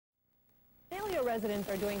Casmalia residents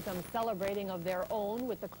are doing some celebrating of their own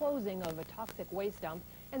with the closing of a toxic waste dump,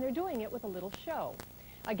 and they're doing it with a little show.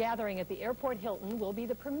 A gathering at the Airport Hilton will be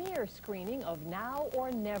the premiere screening of Now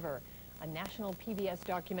or Never, a national PBS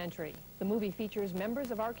documentary. The movie features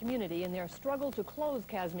members of our community in their struggle to close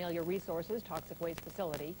Casmalia Resources' toxic waste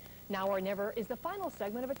facility. Now or Never is the final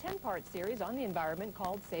segment of a 10-part series on the environment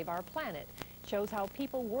called Save Our Planet. It shows how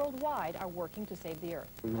people worldwide are working to save the Earth.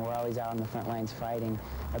 We're always out on the front lines fighting,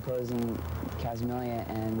 opposing Casmalia,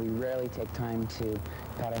 and we rarely take time to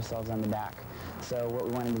pat ourselves on the back. So what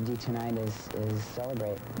we wanted to do tonight is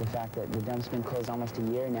celebrate the fact that the dump's been closed almost a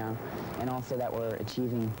year now, and also that we're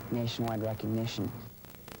achieving nationwide recognition.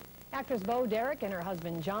 Actress Bo Derek and her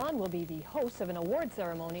husband John will be the hosts of an award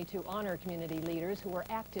ceremony to honor community leaders who were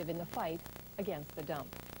active in the fight against the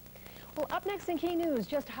dump. Well, up next in Key News,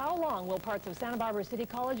 just how long will parts of Santa Barbara City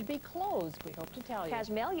College be closed? We hope to tell you.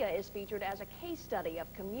 Casmalia is featured as a case study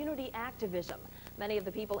of community activism. Many of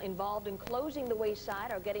the people involved in closing the waste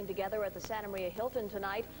site are getting together at the Santa Maria Hilton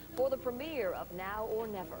tonight for the premiere of Now or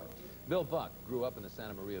Never. Bill Buck grew up in the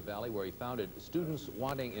Santa Maria Valley, where he founded Students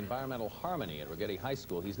Wanting Environmental Harmony at Rigetti High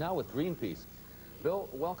School. He's now with Greenpeace. Bill,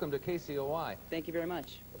 welcome to KCOY. Thank you very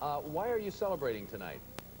much. Why are you celebrating tonight?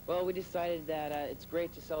 Well, we decided that it's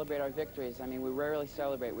great to celebrate our victories. I mean, we rarely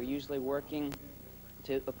celebrate. We're usually working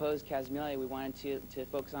to oppose Casmalia. We wanted to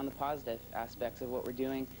focus on the positive aspects of what we're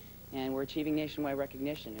doing, and we're achieving nationwide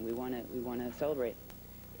recognition, and we want to celebrate.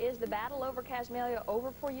 Is the battle over Casmalia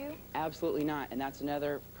over for you? Absolutely not, and that's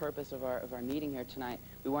another purpose of our meeting here tonight.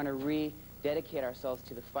 We want to rededicate ourselves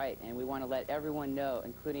to the fight, and we want to let everyone know,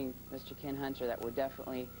 including Mr. Ken Hunter, that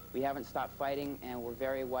we haven't stopped fighting, and we're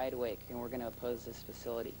very wide awake, and we're going to oppose this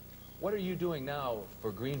facility. What are you doing now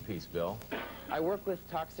for Greenpeace, Bill? I work with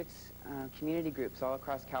toxic community groups all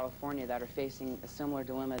across California that are facing a similar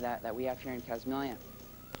dilemma that we have here in Casmalia.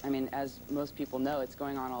 I mean, as most people know, it's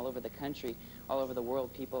going on all over the country, all over the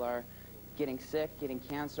world. People are getting sick, getting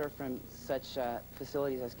cancer from such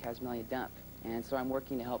facilities as Casmalia dump. And so I'm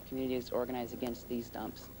working to help communities organize against these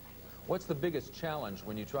dumps. What's the biggest challenge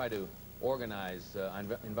when you try to organize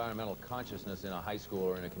environmental consciousness in a high school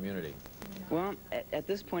or in a community? Well, at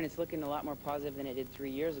this point, it's looking a lot more positive than it did 3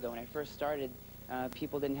 years ago. When I first started,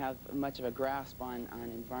 people didn't have much of a grasp on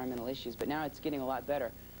environmental issues, but now it's getting a lot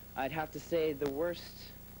better. I'd have to say the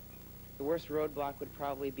worst roadblock would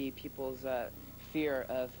probably be people's fear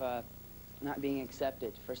of not being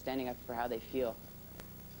accepted for standing up for how they feel.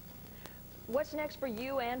 What's next for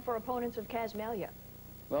you and for opponents of Casmalia?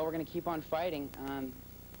 Well, we're going to keep on fighting.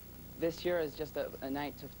 This year is just a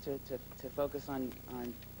night to focus on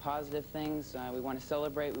positive things. We want to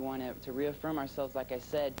celebrate. We want to reaffirm ourselves, like I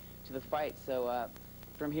said, to the fight. So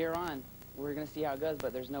from here on, we're going to see how it goes,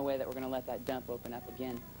 but there's no way that we're going to let that dump open up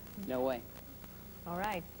again. No way. All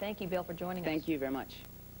right. Thank you, Bill, for joining us. Thank you very much.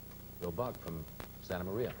 Bill Buck from Santa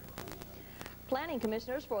Maria. Planning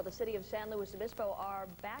commissioners for the city of San Luis Obispo are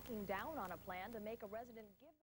backing down on a plan to make a resident give